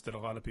Kinko's, as did a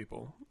lot of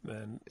people,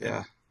 and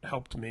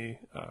helped me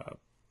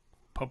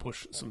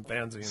publish some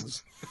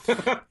fanzines.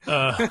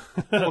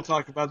 We'll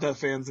talk about that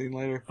fanzine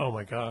later. Oh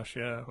my gosh,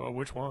 yeah. Well,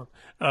 which one?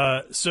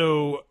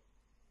 So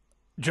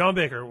John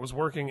Baker was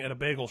working at a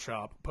bagel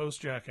shop,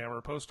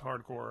 post-Jackhammer,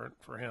 post-hardcore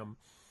for him,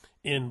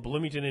 in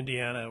Bloomington,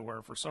 Indiana,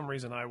 where for some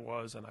reason I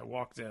was, and I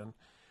walked in,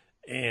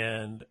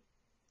 and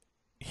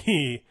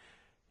he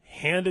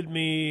handed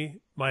me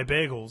my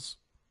bagels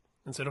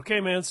and said,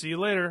 "Okay, man, see you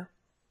later."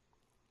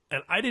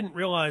 And I didn't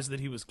realize that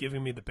he was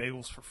giving me the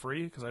bagels for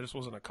free because I just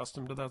wasn't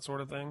accustomed to that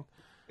sort of thing.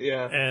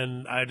 Yeah.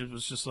 And I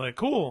was just like,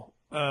 cool.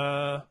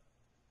 I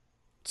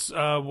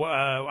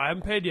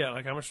haven't paid yet.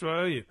 Like, how much do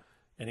I owe you?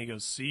 And he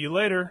goes, "See you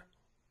later."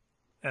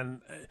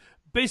 And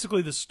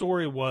basically the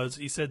story was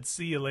he said,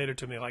 "See you later"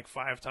 to me like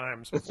 5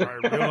 times before I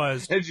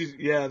realized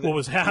what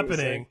was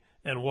happening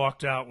and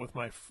walked out with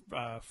my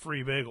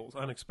free bagels,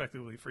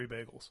 unexpectedly free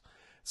bagels.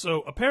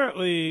 So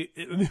apparently,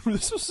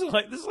 this is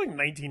like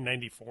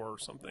 1994 or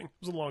something. It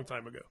was a long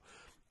time ago.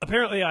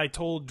 Apparently, I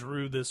told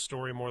Drew this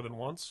story more than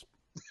once.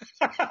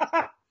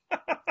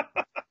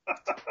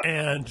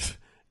 And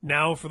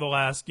now for the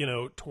last,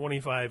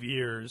 25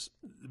 years,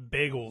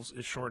 bagels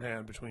is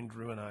shorthand between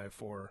Drew and I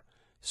for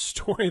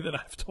story that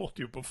I've told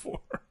you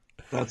before.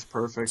 That's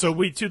perfect. So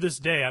to this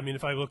day, I mean,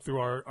 if I look through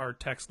our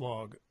text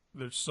log,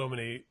 there's so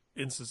many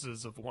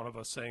instances of one of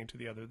us saying to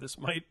the other, "This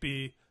might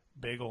be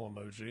bagel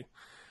emoji,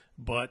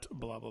 but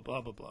blah, blah,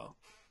 blah, blah, blah."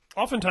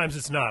 Oftentimes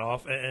it's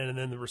not, and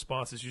then the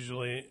response is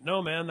usually,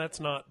 "No, man, that's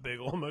not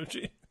bagel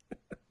emoji."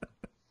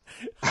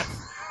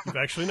 You've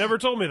actually never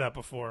told me that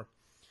before.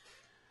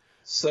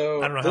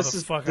 So I don't know how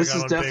the fuck I got on this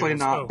is definitely bagels.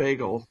 not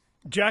bagel.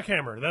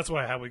 Jackhammer, that's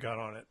how we got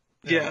on it.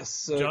 Yes,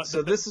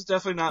 so this is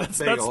definitely not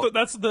bagel.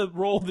 That's the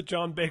role that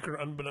John Baker,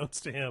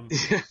 unbeknownst to him,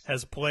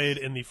 has played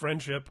in the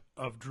friendship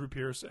of Drew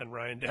Pearce and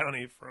Ryan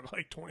Downey for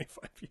like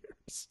 25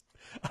 years.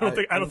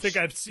 I don't think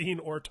I've seen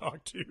or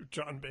talked to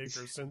John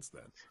Baker since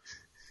then.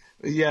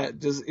 Yeah,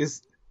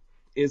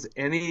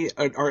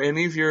 are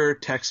any of your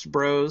text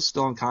bros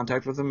still in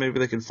contact with him? Maybe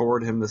they can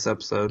forward him this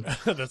episode.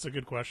 That's a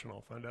good question.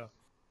 I'll find out.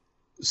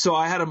 So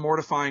I had a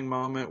mortifying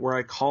moment where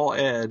I call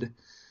Ed,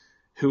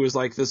 who is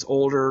like this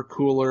older,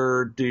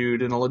 cooler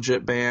dude in a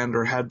legit band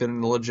or had been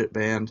in a legit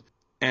band.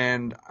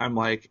 And I'm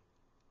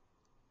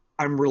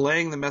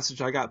relaying the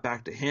message I got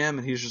back to him.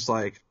 And he's just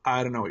like,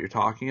 "I don't know what you're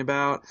talking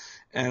about."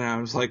 And I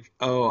was like,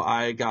 "Oh,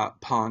 I got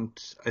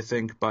punked, I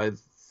think, by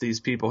these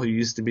people who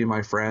used to be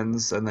my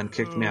friends and then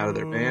kicked me out of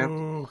their band."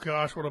 Oh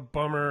gosh, what a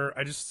bummer.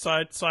 I just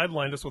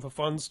sidelined us with a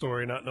fun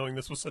story, not knowing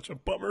this was such a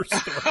bummer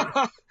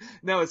story.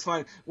 No, it's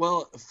fine.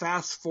 Well,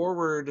 fast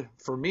forward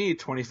for me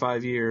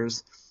 25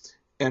 years,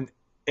 and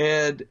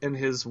Ed and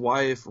his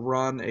wife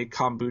run a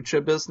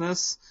kombucha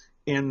business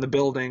in the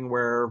building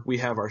where we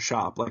have our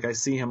shop. Like, I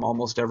see him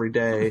almost every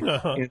day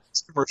in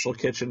his commercial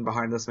kitchen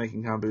behind us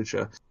making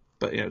kombucha.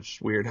 But it's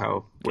just weird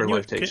where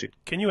life takes you.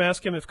 Can you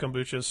ask him if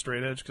kombucha is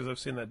straight edge? Because I've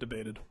seen that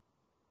debated.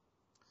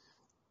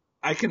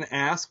 I can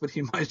ask, but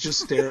he might just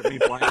stare at me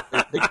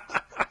blankly.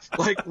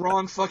 like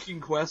wrong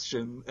fucking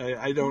question.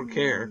 I don't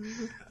care.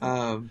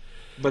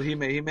 But he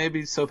may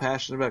be so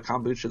passionate about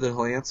kombucha that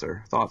he'll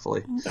answer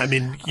thoughtfully. I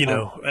mean,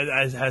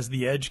 has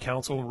the Edge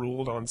Council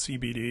ruled on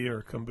CBD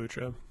or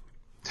kombucha?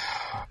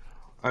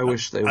 I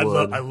wish they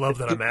would. I love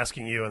that I'm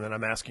asking you, and then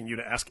I'm asking you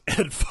to ask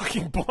Ed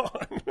fucking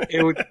Bond.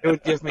 It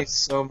would give me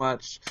so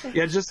much.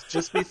 Yeah,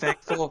 just be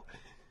thankful.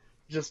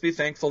 Just be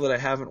thankful that I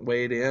haven't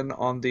weighed in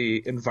on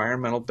the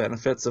environmental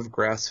benefits of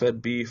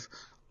grass-fed beef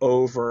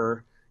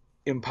over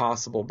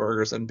Impossible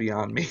Burgers and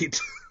Beyond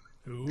Meat.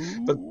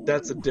 But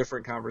that's a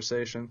different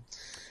conversation.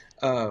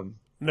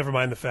 Never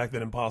mind the fact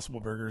that Impossible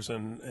Burgers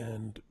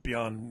and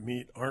Beyond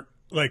Meat aren't,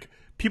 like,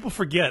 people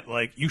forget,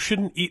 like, you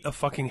shouldn't eat a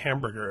fucking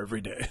hamburger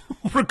every day,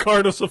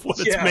 regardless of what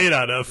it's made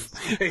out of.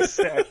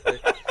 Exactly.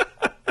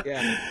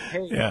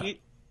 Hey,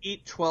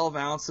 eat 12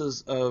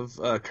 ounces of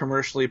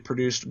commercially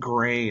produced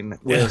grain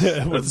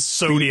with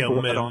sodium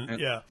on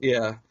it.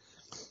 Yeah.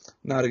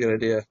 Not a good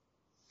idea.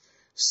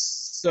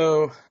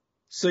 So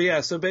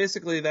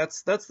basically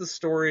that's the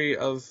story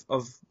of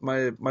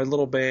my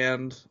little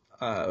band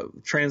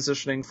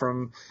transitioning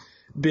from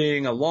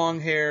being a long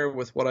hair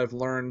with what I've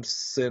learned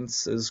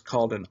since is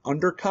called an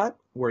undercut,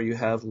 where you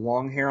have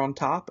long hair on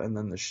top and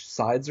then the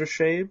sides are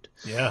shaved.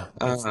 Yeah,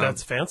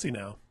 that's fancy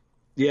now.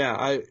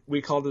 Yeah,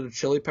 we called it a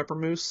chili pepper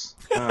mousse.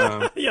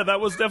 Yeah, that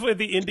was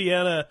definitely the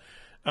Indiana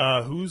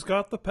 "who's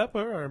got the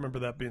pepper?" I remember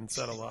that being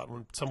said a lot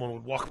when someone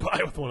would walk by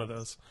with one of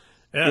those.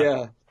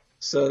 Yeah.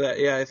 So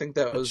I think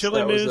that was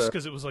chili mousse,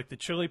 because it was like the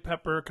chili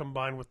pepper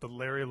combined with the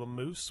Larry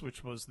LaMousse,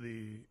 which was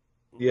the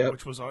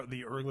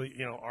early,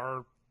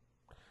 our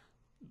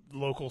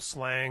local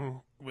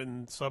slang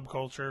in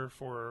subculture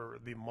for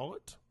the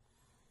mullet.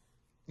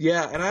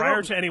 Yeah, and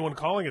prior to anyone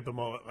calling it the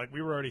mullet, like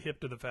we were already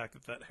hip to the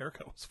fact that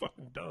haircut was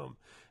fucking dumb,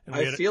 and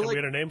we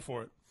had a name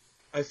for it.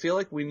 I feel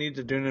like we need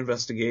to do an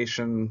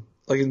investigative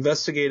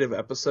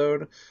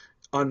episode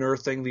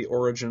unearthing the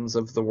origins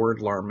of the word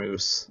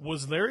Larmoose.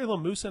 Was Larry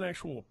LaMoose an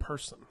actual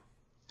person?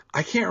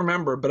 I can't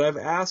remember, but I've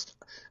asked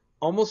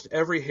almost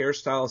every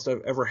hairstylist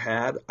I've ever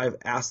had. I've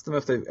asked them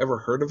if they've ever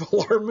heard of a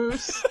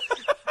Larmoose.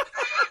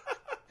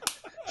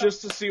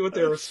 Just to see what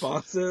their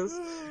response is,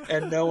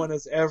 and no one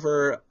has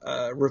ever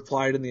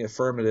replied in the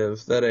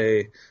affirmative that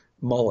a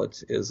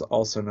mullet is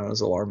also known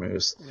as a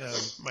Larmoose. Yeah,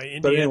 my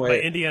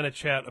Indiana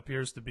chat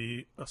appears to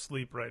be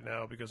asleep right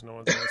now because no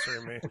one's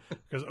answering me.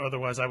 Because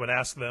otherwise, I would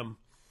ask them.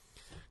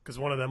 Because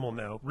one of them will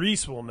know.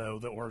 Reese will know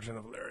the origin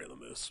of Larry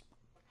LaMoose.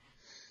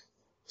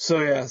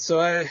 So yeah,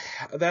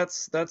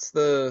 that's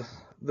the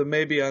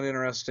maybe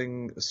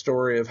uninteresting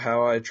story of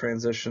how I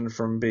transitioned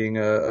from being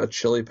a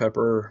Chili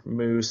Pepper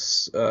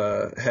Moose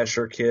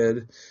Hesher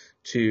kid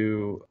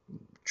to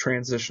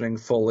transitioning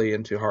fully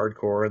into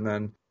hardcore. And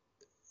then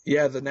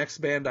the next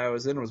band I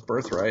was in was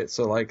Birthright.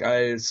 So like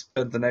I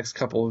spent the next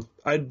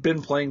I'd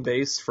been playing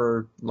bass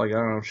for like, I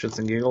don't know, shits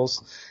and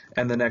giggles,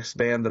 and the next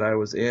band that I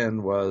was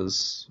in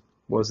was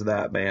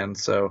that band.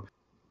 So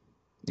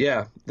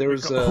yeah, there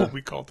was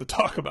we called to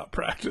talk about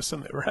practice,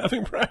 and they were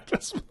having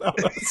practice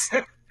without us.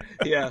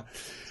 Yeah,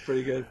 it's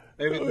pretty good.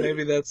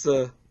 Maybe that's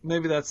the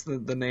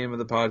name of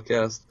the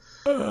podcast.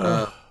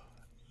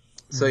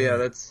 So yeah,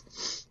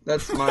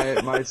 that's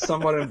my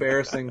somewhat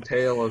embarrassing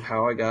tale of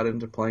how I got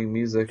into playing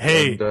music.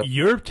 Hey,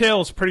 your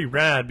tale's pretty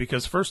rad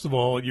because first of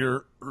all,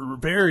 your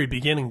very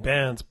beginning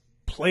bands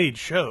played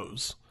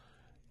shows,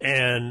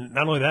 and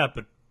not only that,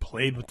 but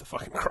played with the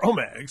fucking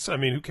Cro-Mags. I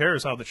mean, who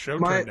cares how the show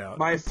turned out?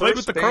 Played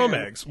with the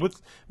Cro-Mags,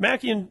 with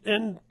Mackie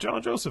and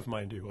John Joseph,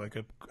 mind you, like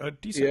a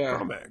decent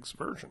Cro-Mags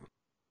version.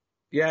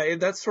 Yeah,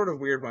 that's sort of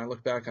weird when I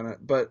look back on it.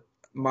 But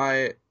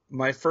my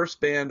first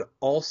band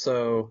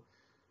also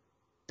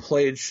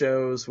played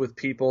shows with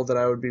people that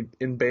I would be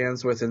in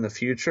bands with in the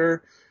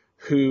future,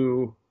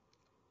 who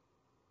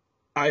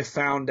I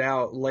found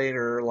out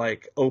later,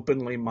 like,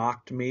 openly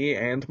mocked me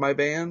and my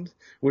band,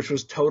 which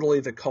was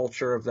totally the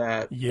culture of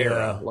that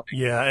era. Like,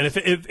 yeah, and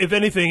if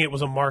anything, it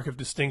was a mark of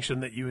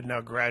distinction that you had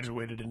now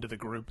graduated into the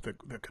group that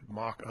could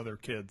mock other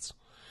kids.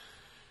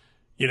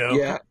 You know?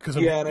 Yeah,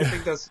 and I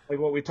think that's like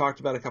what we talked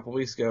about a couple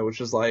weeks ago,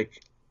 which is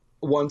like,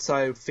 once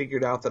I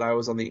figured out that I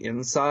was on the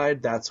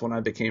inside, that's when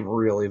I became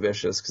really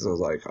vicious, because I was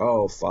like,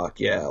 oh,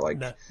 fuck, yeah. Like,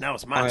 now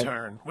it's my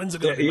turn. When's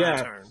it going to be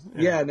my turn?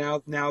 Yeah,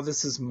 now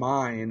this is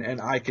mine, and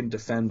I can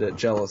defend it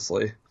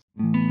jealously.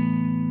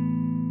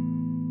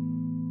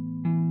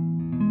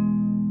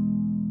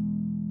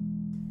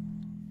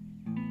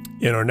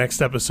 In our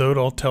next episode,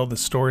 I'll tell the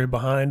story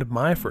behind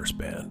my first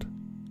band.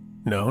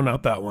 No,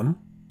 not that one.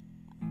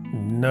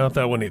 Not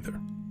that one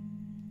either.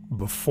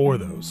 Before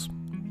those.